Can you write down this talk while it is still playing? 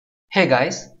Hey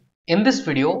guys, in this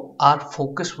video our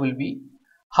focus will be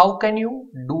how can you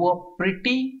do a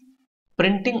pretty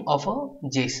printing of a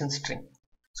JSON string.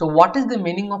 So what is the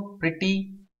meaning of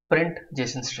pretty print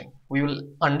JSON string? We will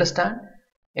understand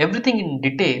everything in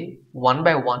detail one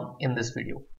by one in this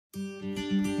video.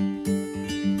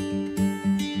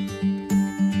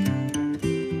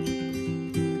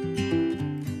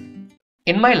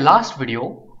 In my last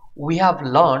video we have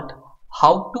learned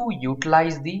how to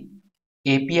utilize the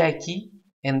API key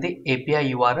and the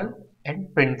API URL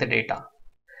and print the data.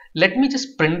 Let me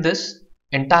just print this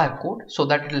entire code so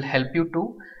that it will help you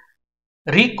to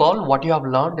recall what you have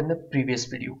learned in the previous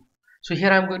video. So here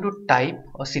I am going to type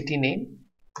a city name,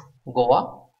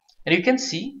 Goa, and you can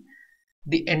see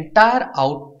the entire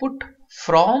output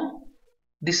from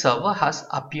the server has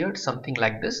appeared something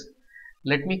like this.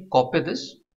 Let me copy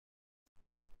this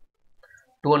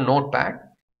to a notepad.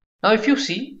 Now if you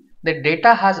see, the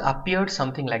data has appeared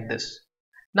something like this.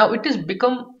 Now it has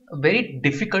become very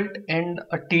difficult and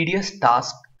a tedious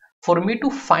task for me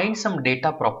to find some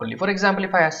data properly. For example,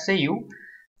 if I say you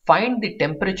find the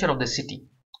temperature of the city,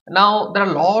 now there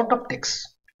are a lot of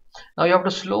text. Now you have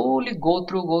to slowly go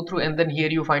through, and then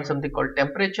here you find something called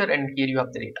temperature, and here you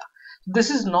have the data. This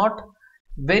is not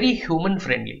very human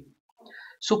friendly.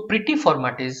 So pretty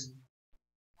format is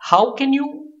how can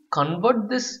you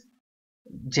convert this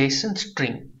JSON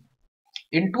string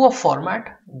into a format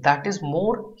that is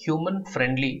more human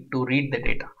friendly to read the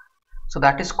data. So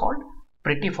that is called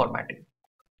pretty formatting.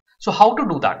 So how to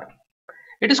do that?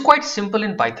 It is quite simple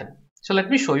in Python. So let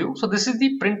me show you. So this is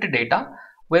the print data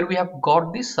where we have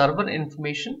got the server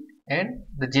information and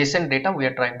the JSON data. We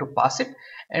are trying to pass it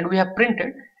and we have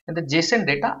printed, and the JSON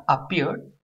data appeared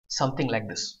something like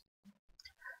this.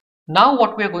 Now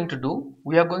what we are going to do,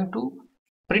 we are going to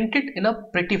print it in a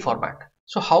pretty format.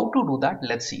 So how to do that?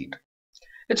 Let's see it.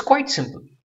 It's quite simple.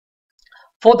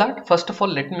 For that, first of all,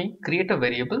 let me create a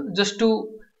variable just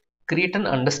to create an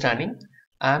understanding.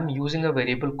 I am using a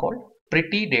variable called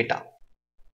pretty data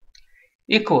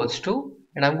equals to,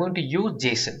 and I'm going to use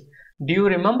JSON. Do you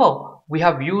remember we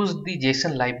have used the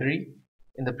JSON library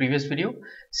in the previous video?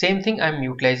 Same thing I'm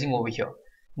utilizing over here.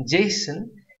 JSON,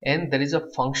 and there is a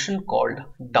function called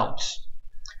dumps.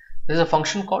 There is a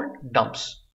function called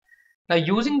dumps. Now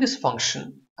using this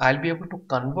function, I'll be able to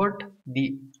convert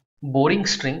the boring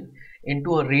string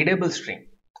into a readable string.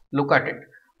 Look at it,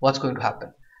 what's going to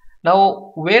happen.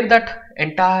 Now where that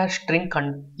entire string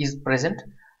is present,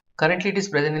 currently it is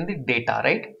present in the data,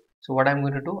 right? So what I'm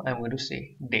going to do, I'm going to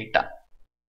say data,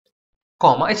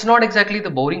 comma. It's not exactly the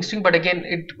boring string, but again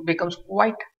it becomes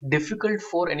quite difficult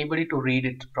for anybody to read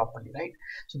it properly, right?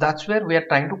 So that's where we are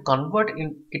trying to convert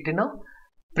it in a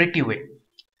pretty way.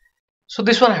 So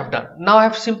this one I have done. Now I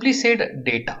have simply said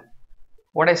data.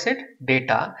 What I said,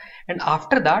 data, and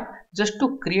after that, just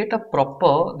to create a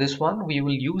proper this one, we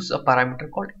will use a parameter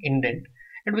called indent,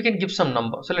 and we can give some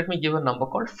number. So let me give a number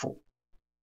called 4.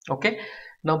 Okay.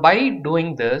 Now by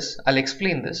doing this, I'll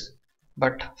explain this,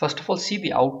 but first of all see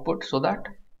the output so that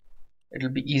it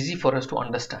will be easy for us to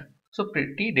understand. So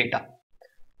pretty data,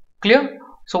 clear?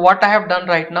 So what I have done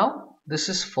right now, this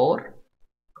is for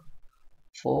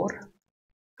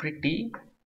pretty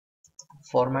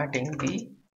formatting the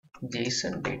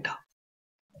JSON data.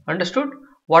 Understood?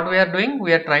 What we are doing,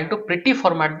 we are trying to pretty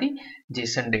format the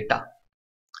JSON data.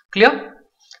 Clear?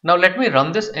 Now let me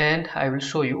run this and I will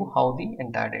show you how the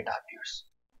entire data appears.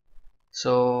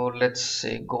 So let's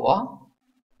say Goa.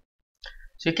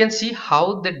 So you can see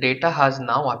how the data has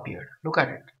now appeared. Look at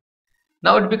it.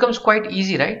 Now it becomes quite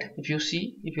easy, right? If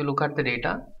you look at the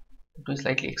data, let me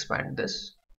slightly expand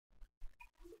this.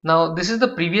 Now this is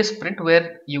the previous print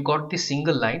where you got the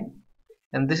single line,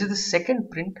 and this is the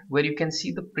second print where you can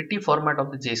see the pretty format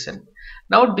of the JSON.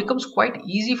 Now it becomes quite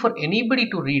easy for anybody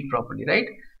to read properly, right?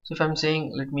 So if I'm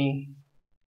saying, let me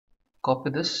copy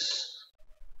this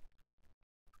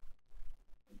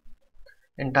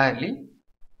entirely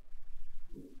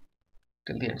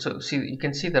till the end. So see, you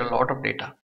can see there are a lot of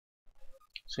data.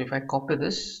 So if I copy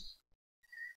this,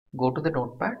 go to the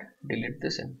notepad, delete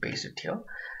this and paste it here.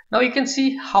 Now you can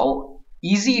see how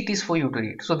easy it is for you to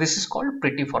read. So this is called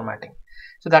pretty formatting.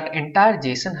 So that entire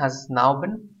JSON has now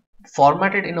been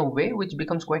formatted in a way which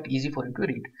becomes quite easy for you to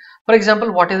read. For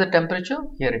example, what is the temperature?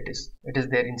 Here it is. It is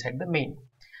there inside the main.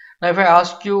 Now if I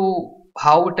ask you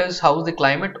how it is, how is the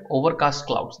climate? Overcast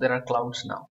clouds. There are clouds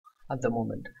now at the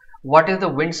moment. What is the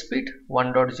wind speed?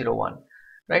 1.01.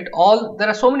 Right? There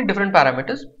are so many different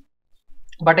parameters.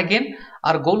 But again,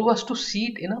 our goal was to see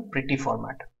it in a pretty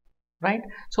format. Right?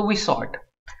 So we saw it.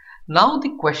 Now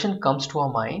the question comes to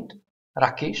our mind,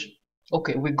 Rakesh.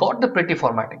 Okay, we got the pretty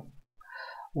formatting.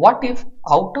 What if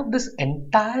out of this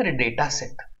entire data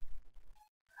set,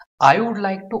 I would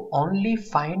like to only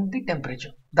find the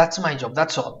temperature? That's my job.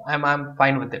 That's all. I'm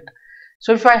fine with it.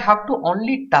 So if I have to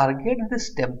only target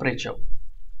this temperature,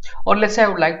 or let's say I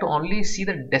would like to only see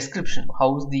the description,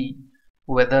 how's the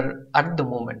weather at the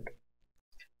moment.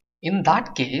 In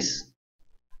that case,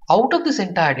 out of this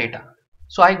entire data,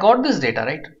 so I got this data,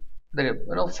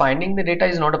 right? Finding the data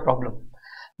is not a problem.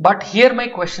 But here my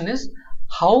question is,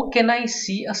 how can I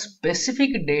see a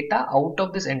specific data out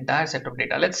of this entire set of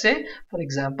data? Let's say, for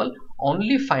example,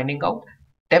 only finding out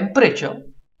temperature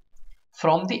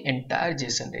from the entire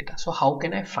JSON data. So how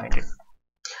can I find it?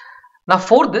 Now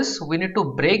for this, we need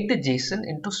to break the JSON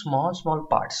into small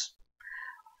parts.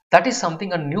 That is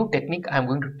something, a new technique I'm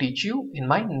going to teach you in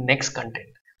my next content.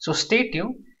 So stay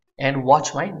tuned and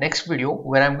watch my next video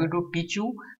where I'm going to teach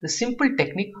you the simple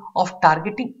technique of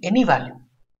targeting any value.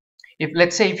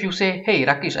 Let's say if you say, hey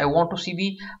Rakesh, I want to see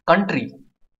the country,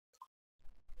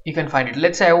 you can find it.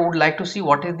 Let's say I would like to see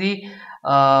what is the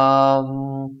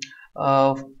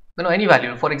any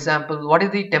value. For example, what is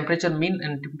the temperature mean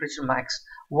and temperature max?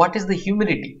 What is the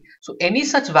humidity? So any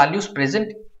such values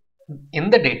present in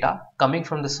the data coming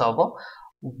from the server,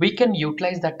 we can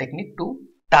utilize that technique to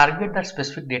target that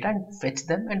specific data and fetch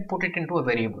them and put it into a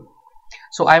variable.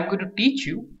 So I am going to teach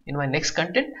you in my next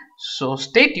content. So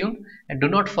stay tuned and do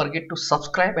not forget to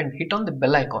subscribe and hit on the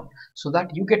bell icon so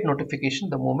that you get notification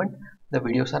the moment the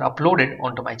videos are uploaded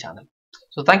onto my channel.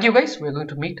 So thank you guys. We're going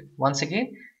to meet once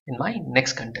again in my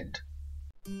next content.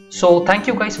 So thank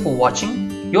you guys for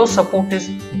watching. Your support is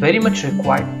very much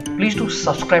required. Please do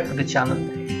subscribe to the channel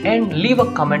and leave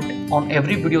a comment on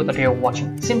every video that you are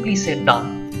watching. Simply say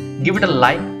done. Give it a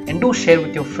like and do share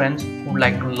with your friends who would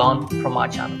like to learn from our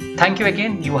channel. Thank you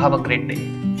again. You have a great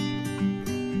day.